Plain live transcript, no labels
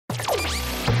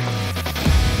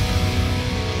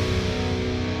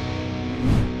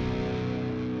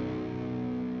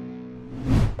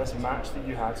this match that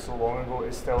you had so long ago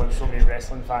is still in so many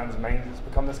wrestling fans' minds. It's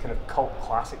become this kind of cult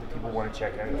classic that people want to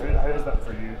check out. How is that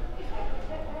for you?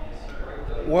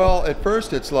 Well, at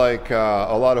first it's like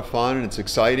a lot of fun and it's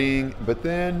exciting, but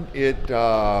then it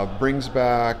brings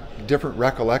back different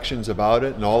recollections about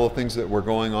it and all the things that were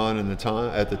going on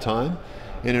at the time.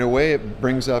 And in a way it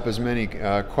brings up as many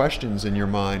questions in your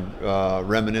mind,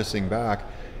 reminiscing back,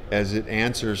 as it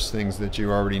answers things that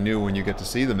you already knew when you get to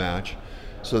see the match.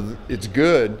 So it's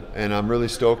good, and I'm really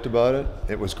stoked about it.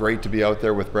 It was great to be out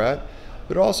there with Bret.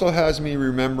 But it also has me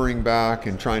remembering back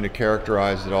and trying to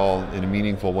characterize it all in a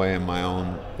meaningful way in my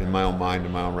own mind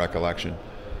and my own recollection.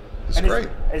 It's great.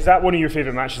 Is that one of your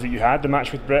favorite matches that you had, the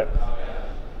match with Bret?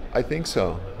 I think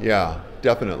so, yeah,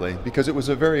 definitely. Because it was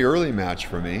a very early match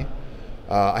for me.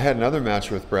 I had another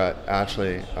match with Bret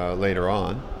actually later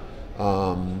on.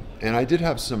 And I did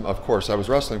have some, of course, I was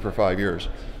wrestling for 5 years.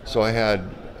 So I had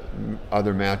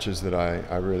other matches that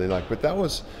I really liked. But that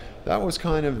was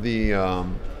kind of the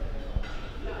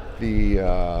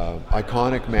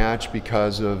iconic match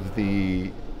because of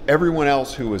everyone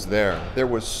else who was there. There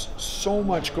was so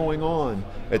much going on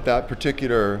at that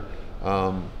particular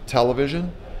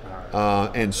television,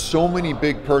 and so many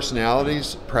big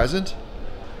personalities present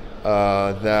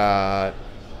that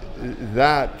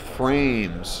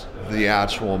frames the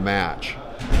actual match.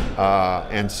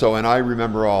 And I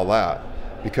remember all that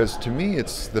because to me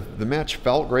it's the match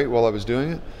felt great while I was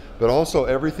doing it. But also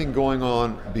everything going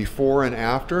on before and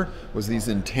after was these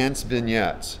intense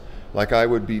vignettes. Like I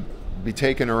would be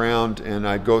taken around and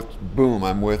I'd go, boom,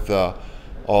 I'm with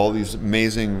all these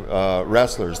amazing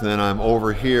wrestlers. Then I'm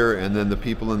over here and then the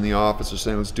people in the office are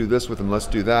saying, let's do this with them, let's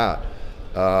do that.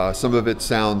 Some of it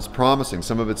sounds promising,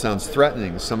 some of it sounds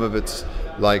threatening, some of it's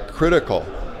like critical.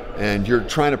 And you're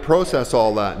trying to process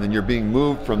all that and then you're being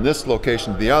moved from this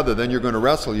location to the other, then you're going to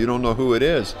wrestle, you don't know who it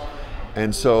is.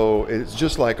 And so it's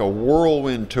just like a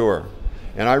whirlwind tour.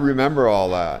 And I remember all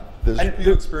that. There's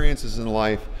few experiences in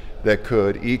life that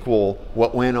could equal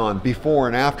what went on before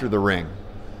and after the ring.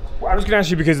 Well, I was going to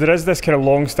ask you because there is this kind of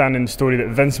long-standing story that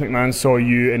Vince McMahon saw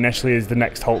you initially as the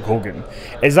next Hulk Hogan.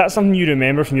 Is that something you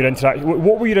remember from your interaction?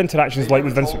 What were your interactions like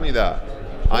with Vince? Told me that.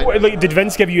 Did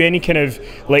Vince give you any kind of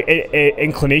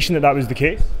inclination that was the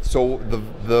case? So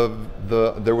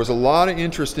there was a lot of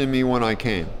interest in me when I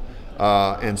came.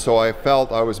 And so I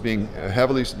felt I was being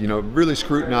heavily, really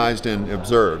scrutinized and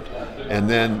observed.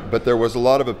 But there was a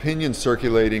lot of opinion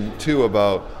circulating too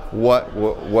about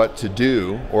what to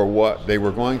do or what they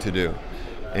were going to do.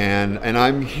 And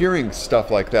I'm hearing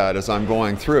stuff like that as I'm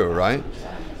going through, right?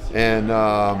 And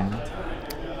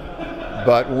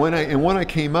but when I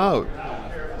came out,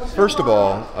 first of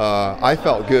all, I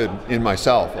felt good in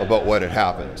myself about what had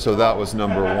happened. So that was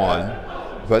number one.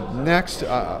 But next,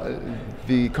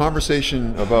 the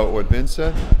conversation about what Vince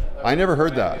said, I never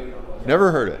heard that.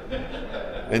 Never heard it.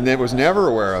 And I was never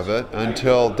aware of it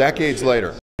until decades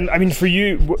later. I mean, for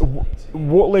you,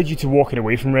 what led you to walking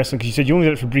away from wrestling? Because you said you only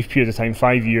did it for a brief period of time,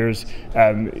 5 years.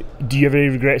 Do you have any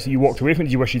regrets that you walked away from it?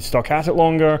 Do you wish you'd stuck at it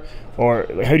longer? Or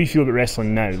how do you feel about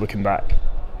wrestling now, looking back?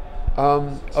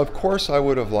 Of course, I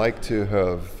would have liked to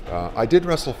have... I did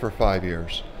wrestle for 5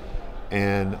 years.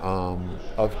 And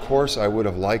of course, I would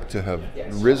have liked to have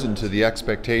risen to the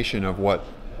expectation of what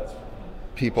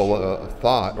people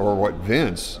thought, or what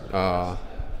Vince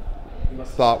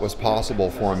thought was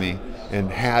possible for me, and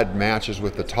had matches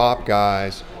with the top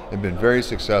guys and been very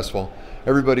successful.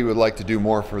 Everybody would like to do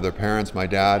more for their parents. My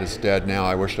dad is dead now.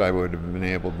 I wished I would have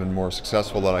been more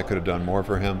successful, that I could have done more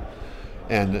for him.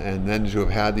 And then to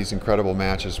have had these incredible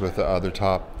matches with the other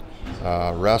top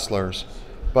wrestlers.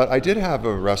 But I did have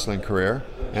a wrestling career,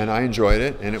 and I enjoyed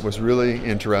it, and it was really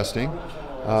interesting.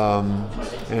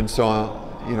 And so,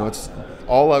 it's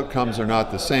all outcomes are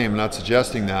not the same. I'm not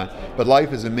suggesting that, but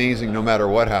life is amazing no matter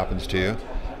what happens to you,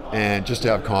 and just to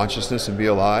have consciousness and be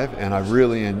alive. And I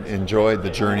really enjoyed the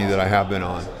journey that I have been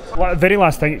on. Very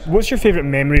last thing, what's your favorite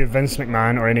memory of Vince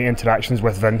McMahon or any interactions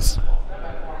with Vince?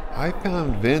 I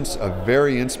found Vince a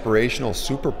very inspirational,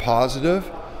 super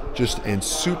positive, and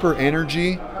super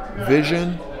energy,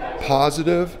 vision,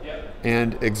 positive,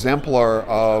 and exemplar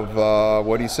of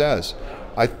what he says.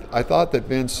 I thought that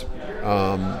Vince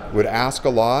would ask a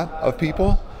lot of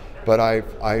people, but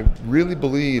I really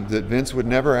believed that Vince would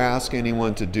never ask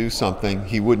anyone to do something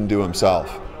he wouldn't do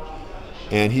himself.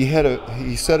 And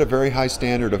he set a very high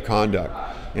standard of conduct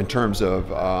in terms of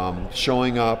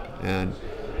showing up and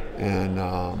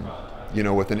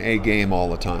with an A game all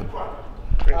the time.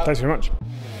 Great. Thanks very much.